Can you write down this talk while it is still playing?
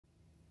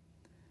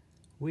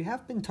We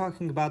have been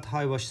talking about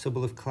High-Wash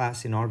Sobolev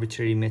class in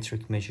arbitrary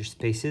metric measure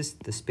spaces,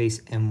 the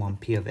space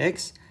M1P of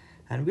X,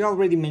 and we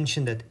already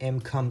mentioned that M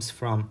comes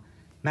from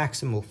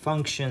maximal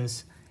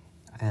functions,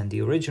 and the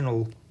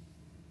original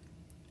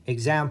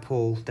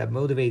example that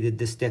motivated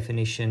this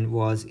definition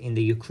was in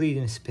the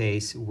Euclidean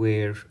space,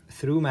 where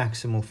through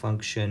maximal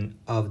function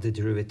of the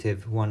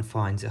derivative one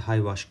finds a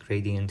high-wash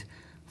gradient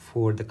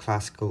for the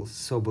classical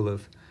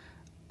Sobolev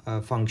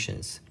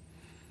functions.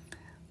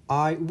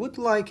 I would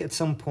like at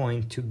some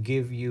point to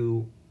give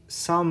you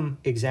some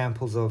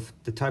examples of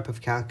the type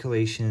of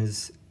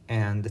calculations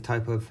and the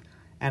type of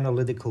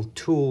analytical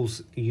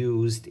tools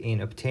used in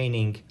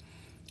obtaining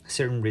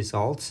certain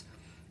results.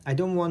 I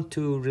don't want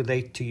to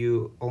relate to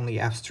you only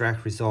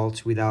abstract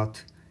results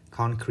without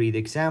concrete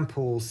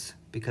examples,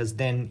 because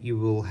then you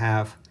will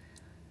have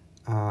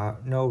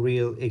no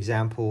real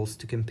examples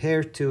to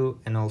compare to,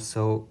 and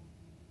also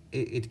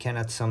it can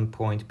at some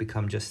point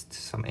become just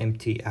some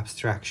empty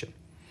abstraction.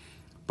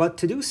 But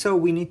to do so,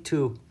 we need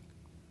to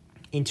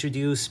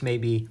introduce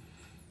maybe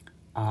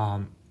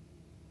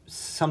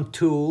some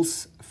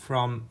tools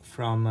from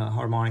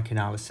harmonic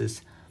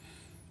analysis.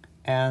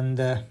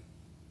 And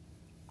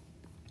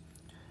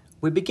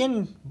we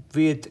begin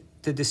with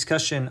the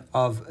discussion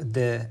of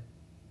the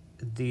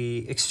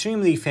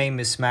extremely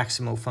famous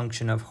maximal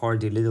function of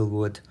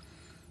Hardy-Littlewood.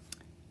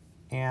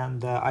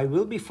 And I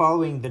will be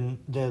following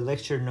the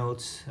lecture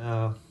notes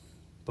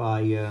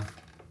by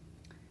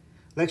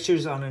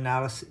lectures on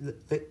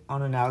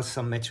analysis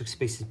of metric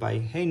spaces by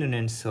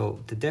Heinonen. So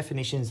the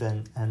definitions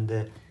and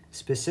the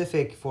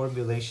specific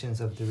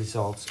formulations of the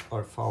results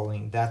are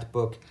following that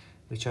book,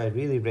 which I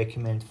really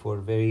recommend for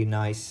very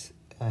nice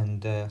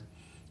and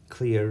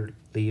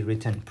clearly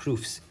written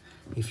proofs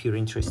if you're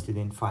interested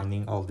in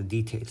finding all the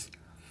details.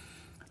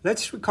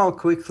 Let's recall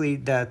quickly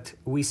that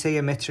we say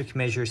a metric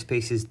measure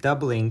space is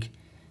doubling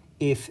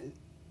if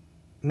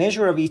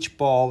measure of each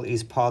ball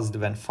is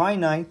positive and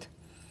finite,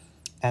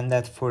 and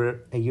that for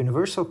a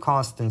universal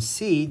constant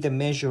C, the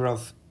measure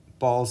of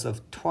balls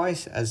of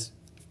twice as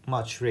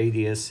much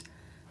radius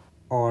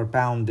are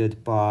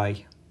bounded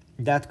by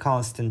that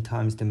constant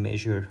times the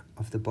measure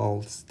of the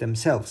balls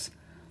themselves.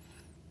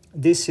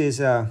 This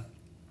is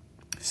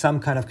some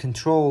kind of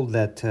control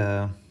that,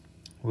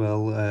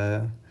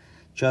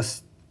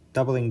 just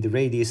doubling the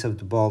radius of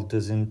the ball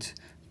doesn't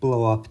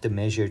blow up the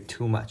measure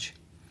too much.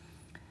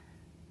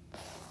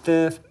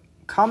 The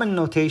common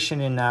notation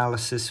in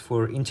analysis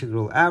for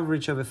integral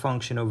average of a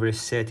function over a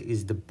set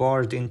is the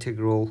barred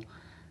integral.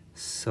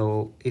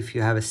 So if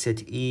you have a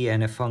set E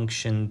and a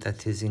function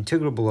that is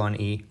integrable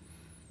on E,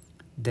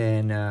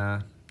 then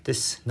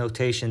this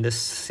notation, this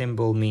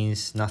symbol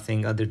means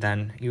nothing other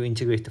than you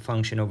integrate the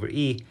function over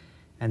E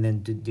and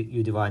then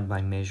you divide by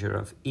measure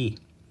of E.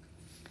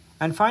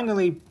 And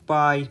finally,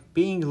 by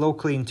being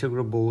locally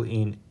integrable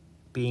in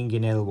being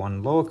in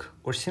L1 log,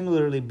 or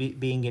similarly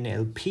being in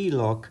LP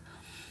log,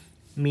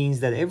 means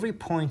that every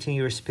point in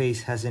your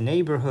space has a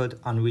neighborhood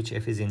on which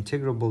f is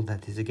integrable.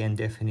 That is again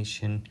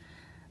definition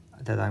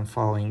that I'm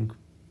following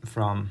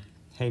from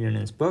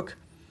Heinonen's book.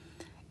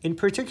 In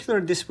particular,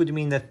 this would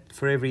mean that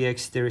for every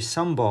x there is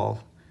some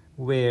ball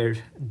where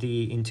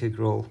the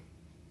integral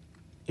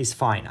is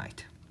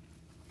finite.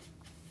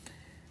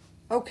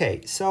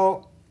 Okay,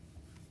 so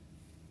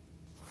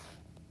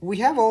we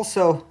have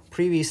also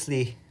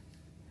previously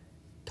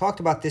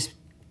talked about this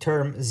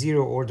term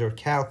zero order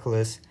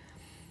calculus.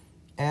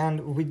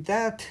 And with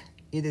that,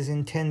 it is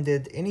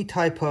intended any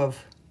type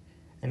of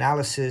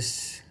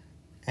analysis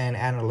and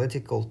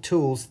analytical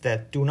tools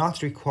that do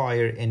not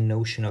require a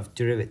notion of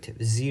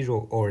derivative,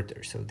 zero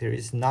order. So there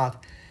is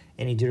not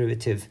any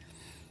derivative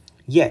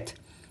yet.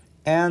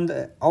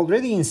 And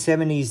already in the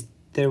 70s,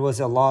 there was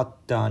a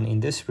lot done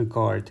in this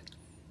regard.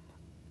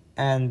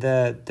 And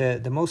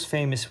the most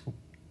famous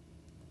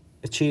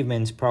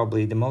achievements,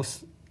 probably the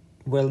most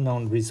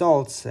well-known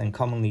results and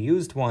commonly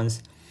used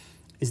ones,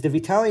 is the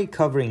Vitali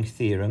covering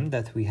theorem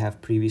that we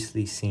have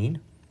previously seen.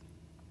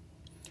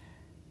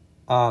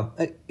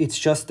 It's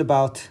just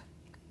about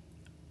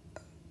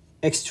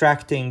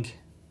extracting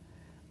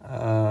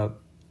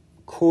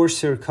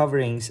coarser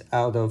coverings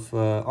out of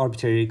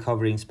arbitrary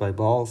coverings by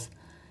balls.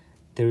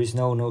 There is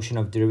no notion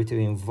of derivative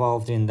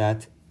involved in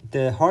that.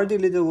 The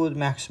Hardy-Littlewood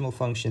Maximal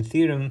function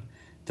theorem,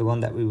 the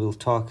one that we will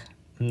talk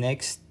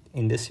next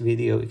in this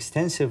video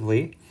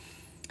extensively,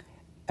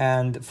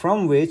 and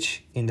from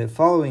which in the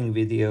following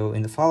video,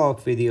 in the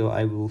follow-up video,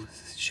 I will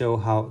show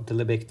how the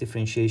Lebesgue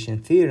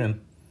differentiation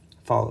theorem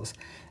follows.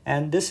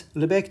 And this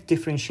Lebesgue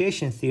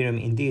differentiation theorem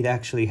indeed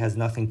actually has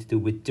nothing to do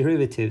with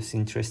derivatives,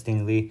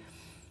 interestingly.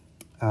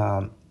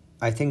 I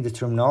think the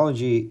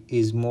terminology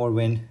is more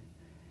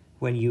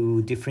when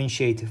you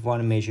differentiate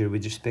one measure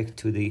with respect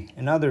to the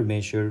another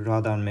measure,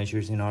 Radon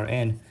measures in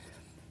Rn.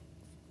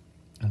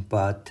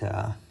 But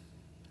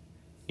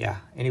yeah,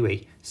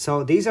 anyway,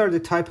 so these are the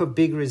type of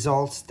big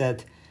results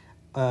that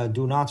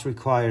do not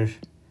require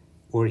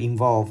or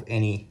involve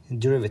any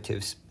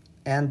derivatives.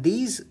 And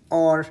these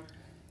are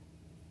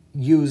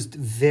used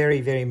very,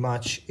 very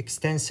much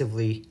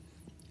extensively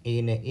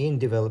in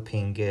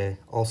developing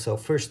also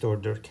first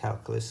order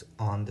calculus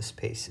on the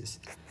spaces,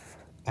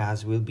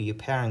 as will be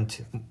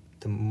apparent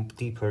the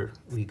deeper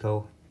we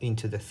go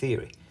into the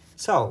theory.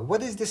 So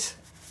what is this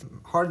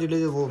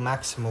Hardy-Littlewood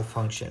maximal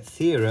function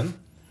theorem?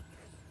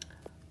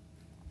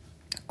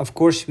 Of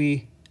course,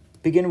 we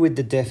begin with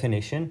the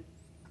definition.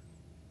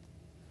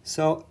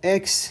 So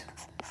x,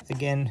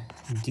 again,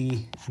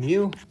 d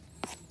mu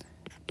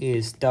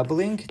is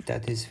doubling.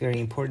 That is very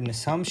important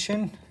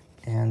assumption,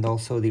 and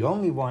also the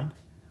only one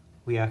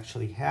we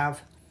actually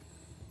have.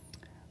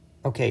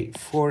 Okay,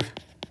 for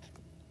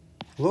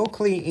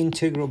locally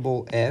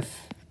integrable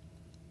f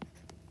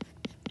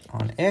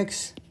on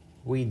x,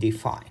 we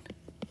define.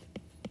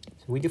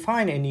 So we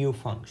define a new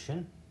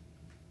function,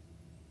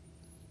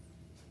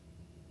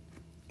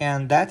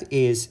 and that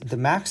is the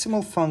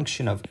maximal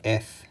function of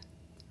f.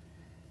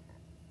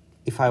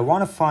 If I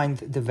want to find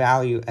the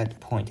value at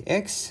point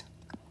x,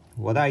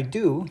 what I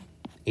do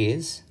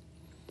is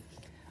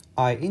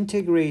I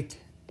integrate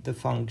the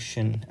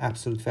function,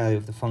 absolute value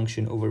of the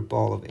function, over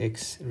ball of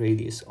x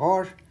radius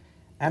r,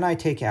 and I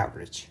take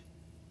average,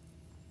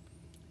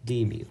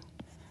 d mu.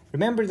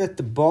 Remember that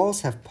the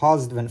balls have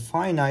positive and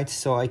finite,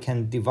 so I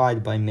can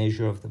divide by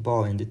measure of the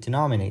ball in the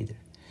denominator.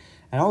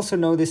 And also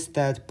notice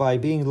that by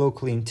being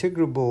locally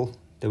integrable,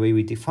 the way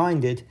we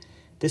defined it,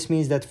 this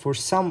means that for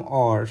some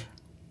r,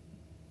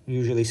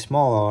 usually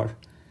small r,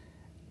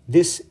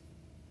 this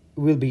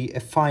will be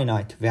a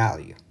finite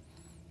value.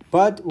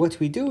 But what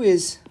we do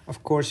is,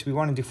 of course, we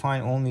want to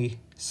define only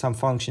some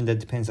function that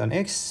depends on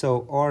x,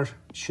 so r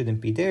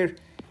shouldn't be there,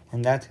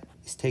 and that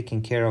is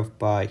taken care of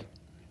by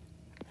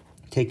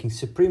taking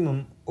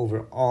supremum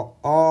over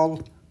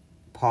all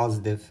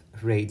positive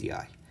radii.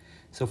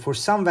 So for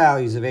some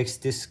values of x,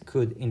 this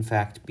could in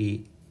fact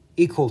be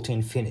equal to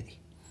infinity.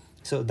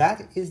 So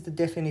that is the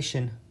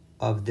definition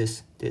of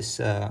this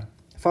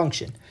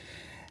function.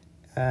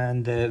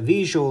 And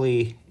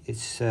visually,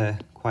 it's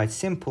quite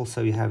simple.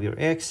 So you have your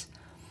x,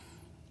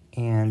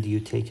 and you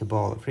take a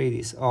ball of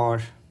radius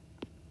r,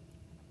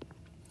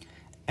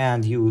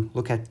 and you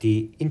look at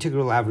the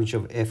integral average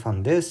of f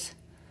on this.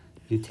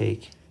 You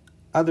take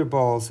other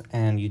balls,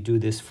 and you do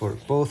this for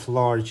both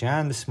large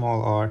and the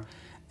small r,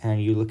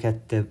 and you look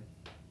at the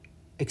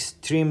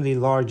extremely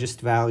largest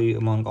value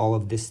among all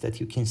of this that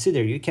you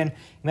consider. You can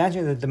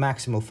imagine that the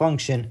maximal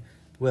function,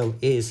 well,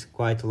 is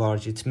quite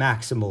large. It's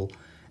maximal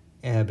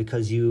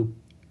because you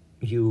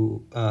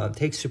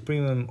take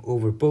supremum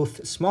over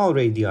both small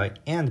radii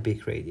and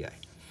big radii.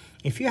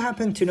 If you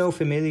happen to know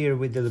familiar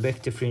with the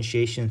Lebesgue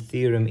differentiation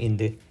theorem in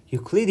the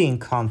Euclidean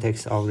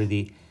context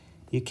already,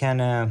 you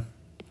can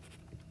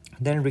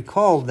then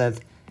recall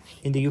that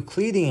in the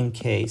Euclidean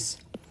case,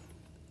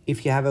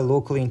 if you have a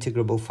locally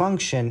integrable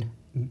function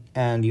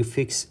and you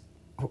fix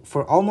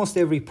for almost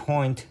every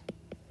point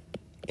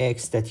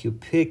x that you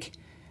pick,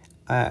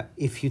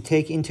 if you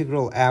take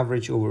integral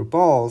average over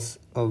balls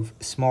of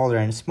smaller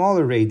and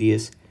smaller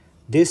radius,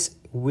 this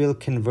will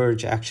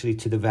converge actually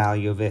to the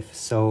value of f.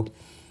 So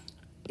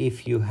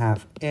if you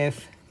have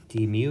f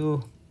d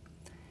mu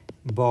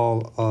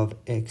ball of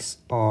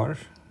xr,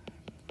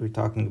 we're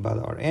talking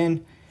about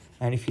Rn,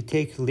 and if you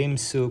take lim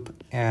sup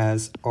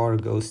as r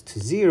goes to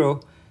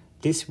 0,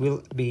 this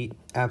will be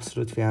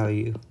absolute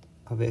value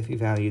of f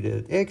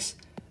evaluated at x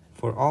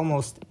for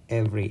almost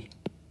every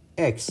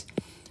x.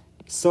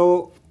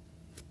 So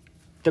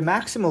the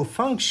maximal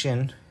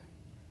function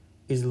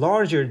is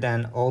larger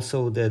than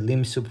also the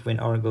lim sup when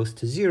r goes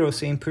to 0.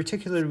 So in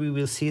particular, we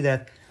will see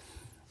that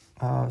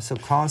so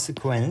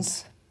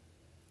consequence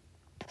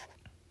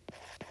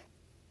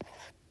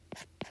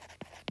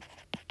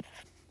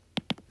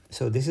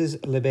so this is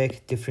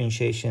Lebesgue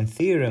differentiation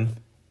theorem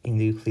in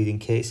the Euclidean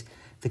case.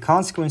 The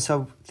consequence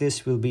of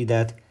this will be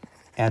that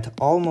at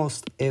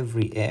almost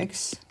every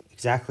x,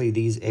 exactly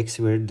these x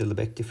where the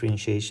Lebesgue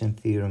differentiation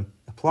theorem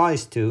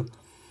applies to,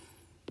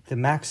 the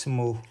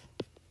maximal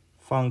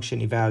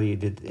function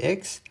evaluated at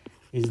x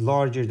is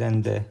larger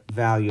than the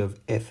value of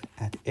f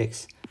at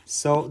x.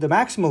 So the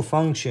maximal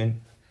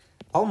function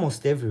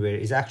almost everywhere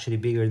is actually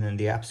bigger than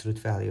the absolute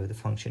value of the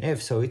function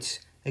f. So it's,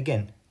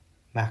 again,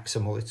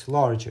 maximal, it's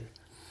larger.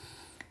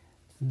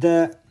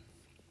 The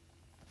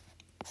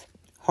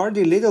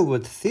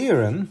Hardy-Littlewood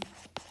theorem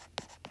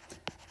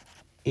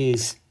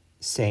is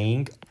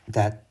saying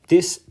that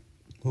this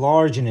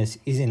largeness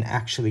isn't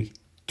actually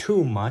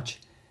too much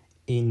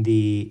in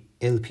the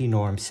LP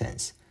norm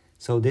sense.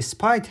 So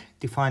despite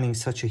defining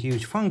such a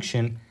huge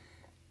function,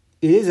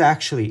 it is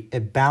actually a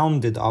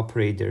bounded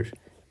operator.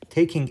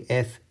 Taking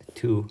f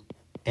to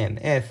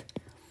mf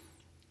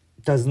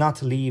does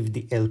not leave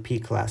the LP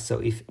class. So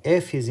if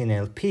f is in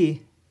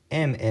LP,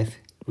 mf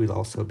will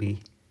also be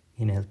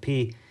in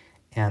LP.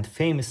 And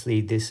famously,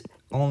 this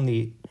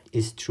only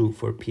is true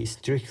for p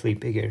strictly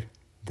bigger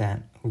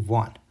than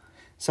 1.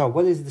 So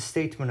what is the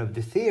statement of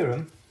the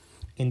theorem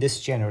in this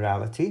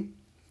generality?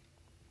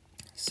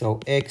 So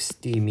x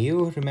d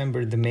mu,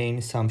 remember the main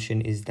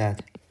assumption is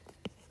that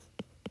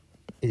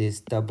it is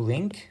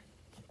doubling.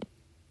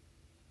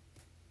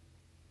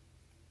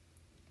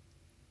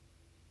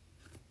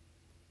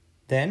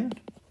 Then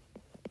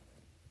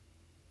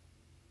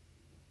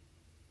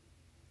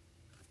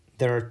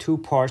there are two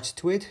parts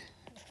to it,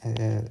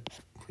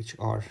 which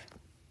are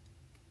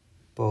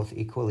both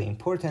equally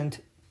important.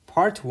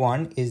 Part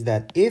one is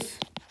that if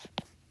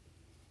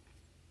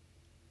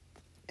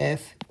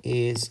f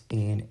is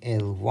in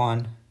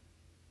L1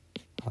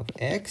 of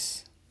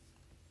x,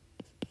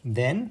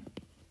 then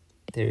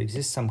there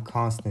exists some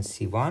constant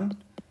C1,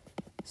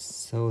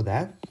 so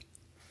that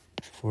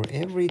for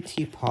every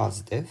t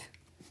positive,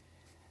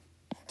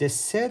 the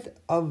set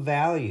of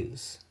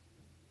values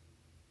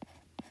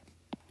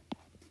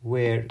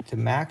where the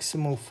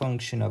maximal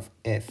function of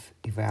f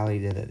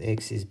evaluated at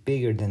x is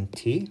bigger than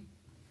t,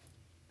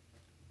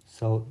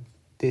 so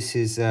this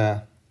is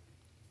the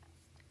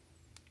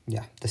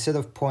set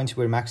of points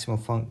where maximal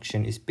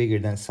function is bigger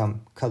than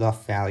some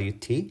cutoff value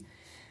t,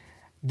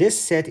 this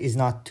set is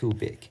not too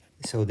big.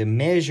 So the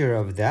measure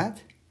of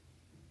that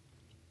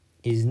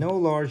is no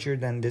larger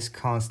than this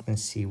constant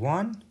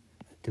C1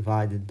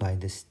 divided by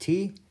this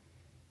t,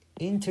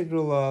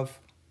 integral of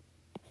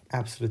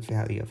absolute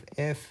value of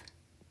f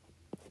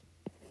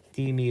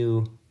d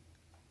mu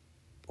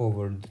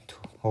over the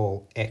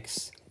whole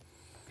x.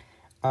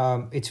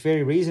 It's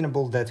very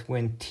reasonable that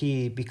when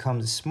t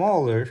becomes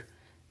smaller,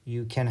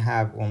 you can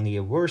have only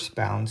a worse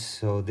bound,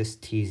 so this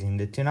t is in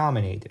the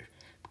denominator.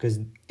 Because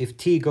if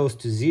t goes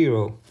to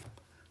 0,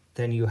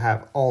 then you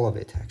have all of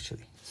it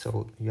actually.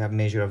 So you have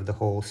measure of the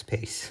whole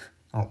space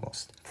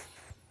almost.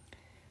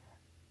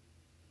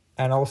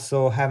 And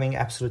also having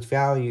absolute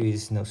value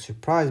is no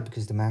surprise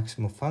because the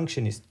maximal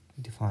function is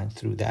defined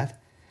through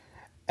that.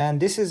 And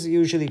this is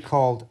usually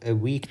called a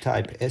weak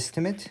type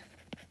estimate.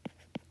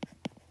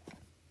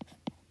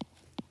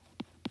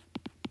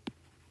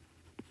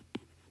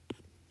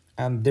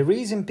 The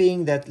reason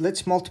being that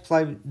let's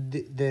multiply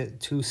the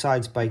two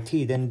sides by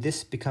t, then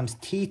this becomes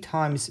t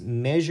times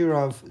measure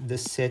of the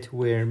set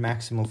where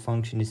maximal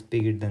function is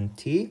bigger than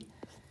t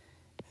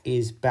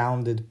is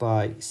bounded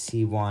by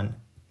C1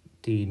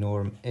 d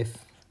norm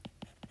f,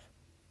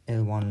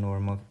 L1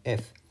 norm of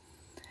f.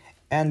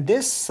 And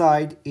this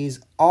side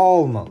is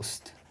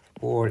almost,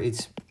 or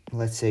it's,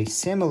 let's say,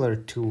 similar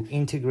to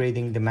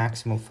integrating the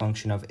maximal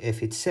function of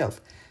f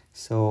itself.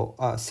 So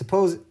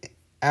suppose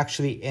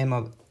actually m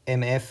of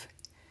mf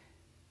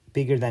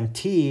bigger than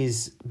t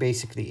is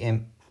basically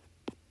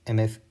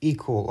mf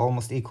equal,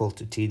 almost equal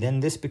to t.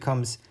 Then this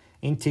becomes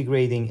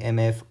integrating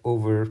mf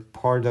over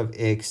part of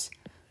x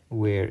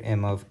where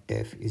m of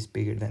f is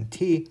bigger than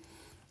t.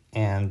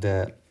 And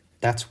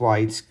that's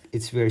why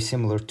it's very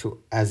similar to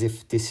as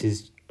if this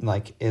is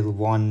like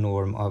L1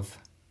 norm of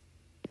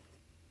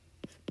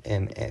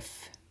mf.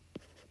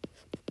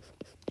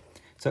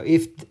 So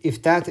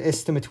if that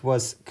estimate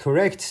was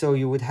correct, so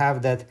you would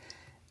have that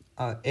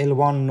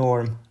L1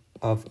 norm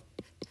of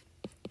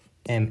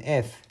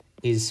mf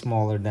is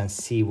smaller than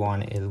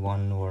C1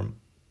 L1 norm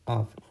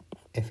of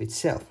f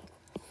itself.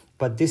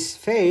 But this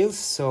fails,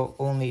 so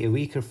only a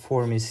weaker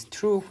form is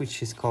true,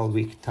 which is called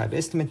weak type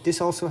estimate. This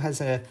also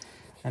has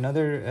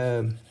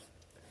another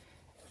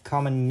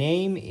common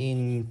name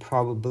in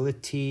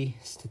probability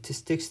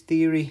statistics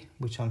theory,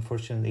 which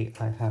unfortunately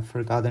I have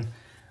forgotten.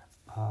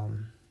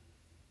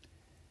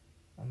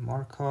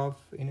 Markov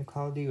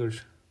inequality or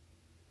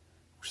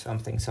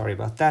something. Sorry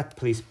about that.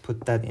 Please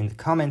put that in the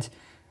comments.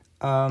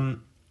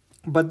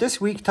 But this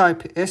weak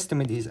type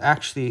estimate is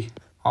actually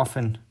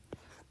often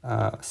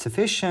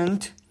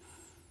sufficient,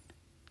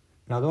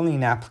 not only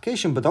in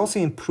application, but also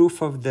in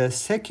proof of the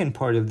second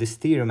part of this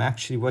theorem.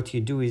 Actually, what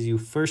you do is you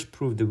first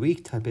prove the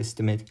weak type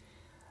estimate,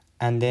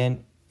 and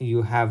then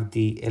you have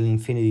the L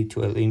infinity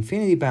to L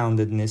infinity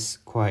boundedness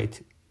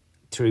quite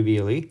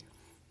trivially.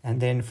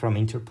 And then from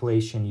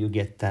interpolation, you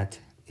get that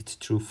it's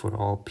true for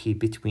all p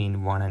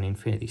between 1 and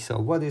infinity. So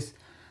what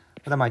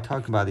am I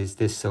talking about is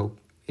this. So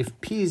if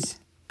p is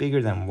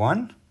bigger than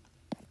 1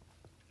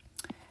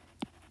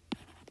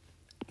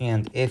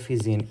 and f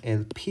is in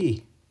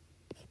LP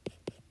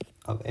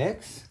of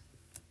x,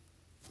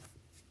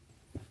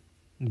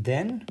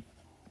 then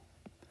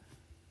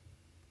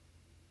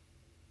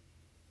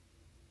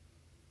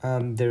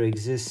there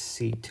exists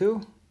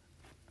C2,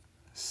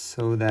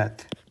 so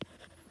that,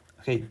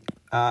 okay,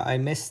 I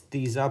messed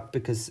these up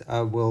because,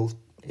 well,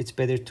 it's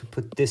better to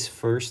put this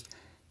first.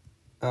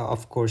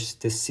 Of course,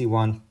 this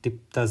C1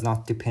 does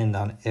not depend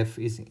on f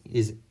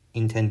is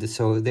intended.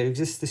 So there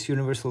exists this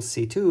universal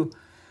C2,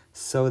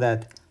 so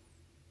that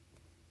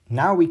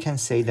now we can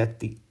say that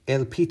the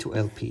LP to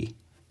LP,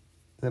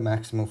 the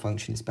maximal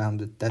function is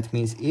bounded. That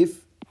means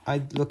if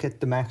I look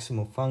at the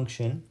maximal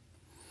function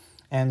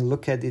and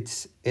look at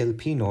its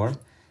LP norm,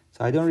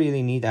 so I don't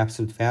really need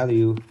absolute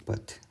value,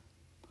 but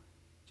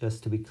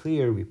just to be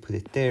clear, we put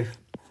it there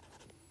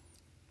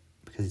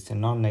because it's a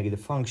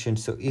non-negative function.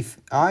 So if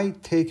I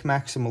take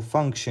maximal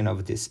function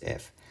of this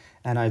f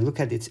and I look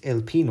at its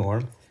LP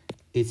norm,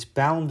 it's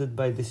bounded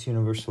by this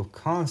universal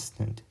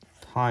constant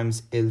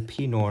times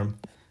LP norm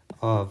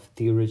of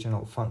the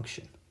original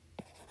function.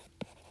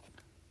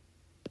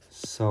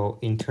 So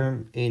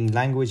in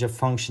language of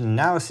function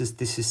analysis,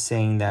 this is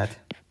saying that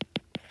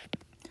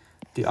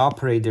the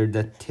operator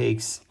that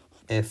takes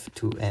f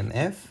to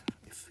mf,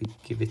 if we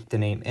give it the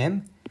name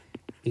m,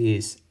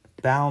 is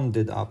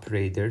bounded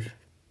operator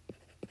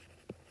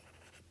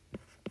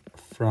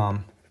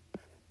from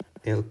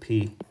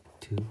LP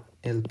to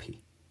LP.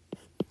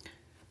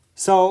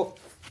 So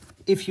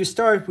if you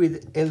start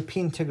with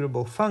LP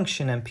integrable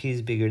function and p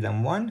is bigger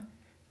than 1,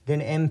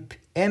 then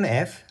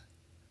mf,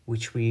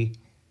 which we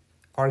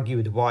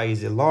argued y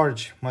is a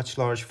much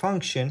large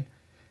function,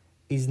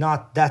 is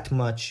not that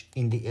much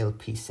in the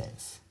LP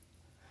sense.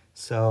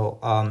 So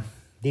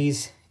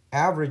these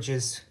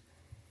averages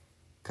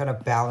kind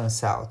of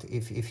balance out.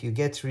 If you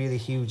get really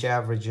huge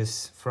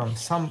averages from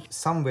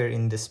somewhere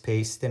in the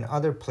space, then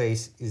other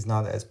place is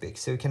not as big.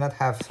 So you cannot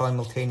have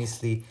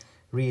simultaneously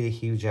really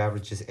huge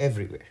averages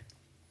everywhere.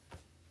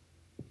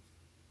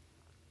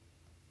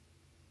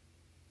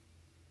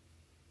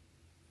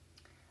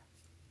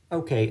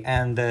 Okay,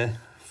 and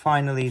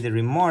finally the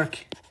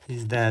remark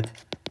is that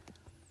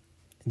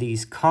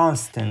these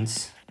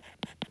constants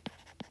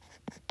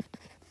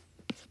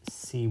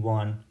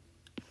C1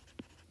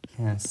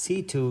 and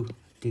C2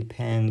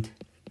 depend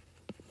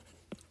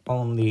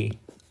only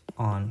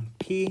on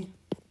P,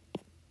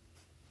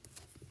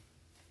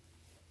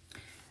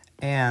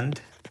 and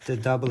the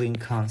doubling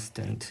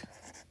constant,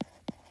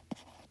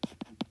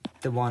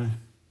 the one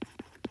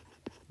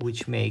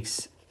which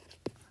makes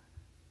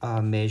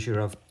a measure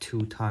of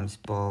 2 times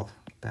ball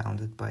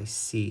bounded by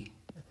C,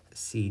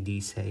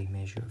 CD say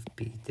measure of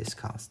B, this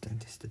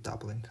constant is the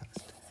doubling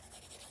constant.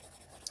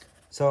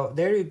 So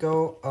there you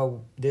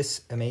go,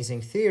 this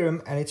amazing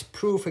theorem, and its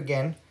proof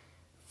again.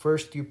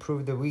 First you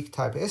prove the weak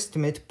type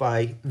estimate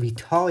by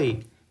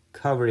Vitali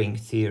covering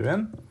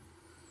theorem,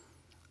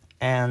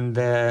 and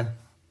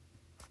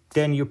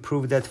then you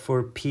prove that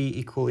for p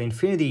equal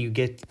infinity you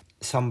get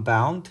some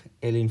bound,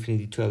 L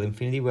infinity to L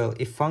infinity. Well,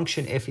 if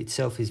function f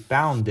itself is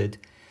bounded,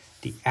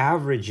 the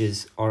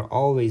averages are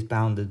always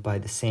bounded by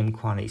the same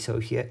quantity. So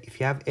if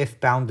you have f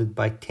bounded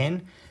by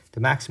 10, the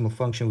maximal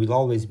function will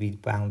always be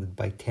bounded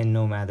by 10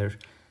 no matter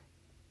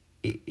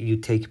you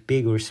take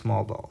big or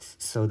small balls.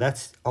 So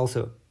that's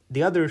also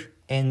the other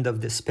end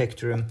of the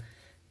spectrum,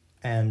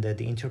 and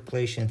the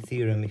interpolation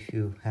theorem, if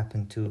you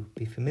happen to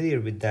be familiar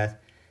with that,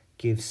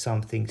 gives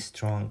something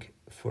strong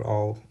for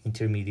all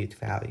intermediate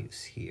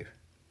values here.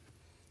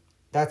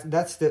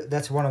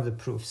 That's one of the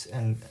proofs,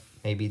 and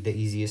maybe the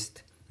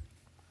easiest.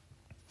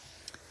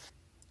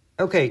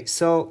 Okay,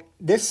 so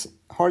this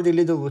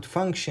Hardy-Littlewood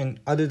function,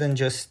 other than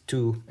just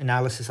to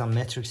analysis on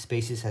metric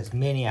spaces, has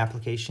many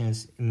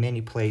applications in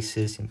many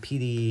places, in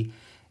PDE,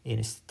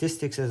 in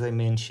statistics, as I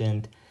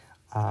mentioned.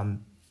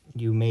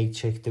 You may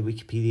check the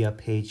Wikipedia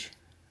page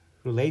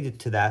related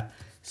to that.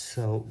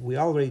 So we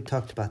already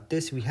talked about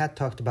this. We had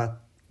talked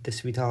about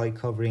this Vitali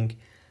covering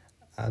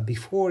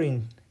before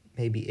in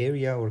maybe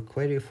area or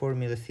query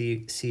formula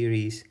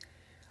series.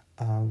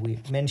 We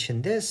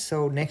mentioned this,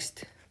 so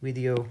next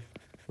video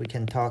we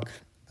can talk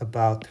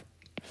about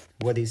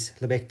what is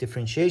Lebesgue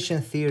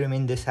differentiation theorem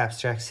in this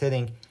abstract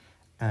setting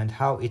and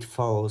how it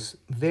follows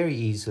very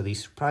easily,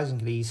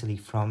 surprisingly easily,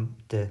 from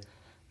the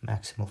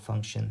maximal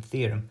function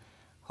theorem.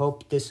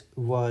 Hope this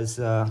was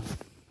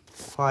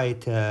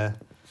quite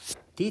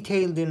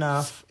detailed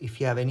enough. If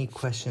you have any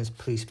questions,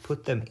 please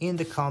put them in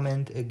the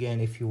comment.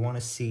 Again, if you want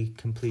to see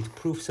complete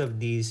proofs of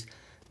these,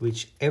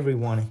 which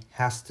everyone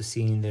has to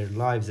see in their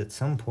lives at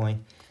some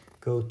point,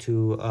 go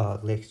to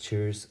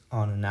lectures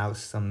on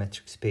analysis on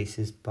metric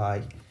spaces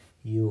by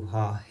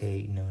Juha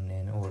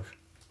Heinonen or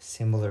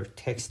similar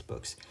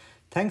textbooks.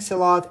 Thanks a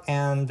lot,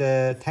 and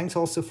thanks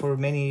also for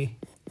many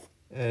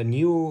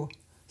new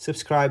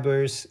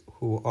subscribers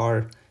who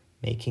are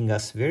making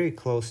us very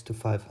close to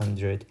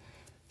 500.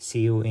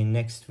 See you in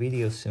next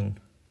video soon.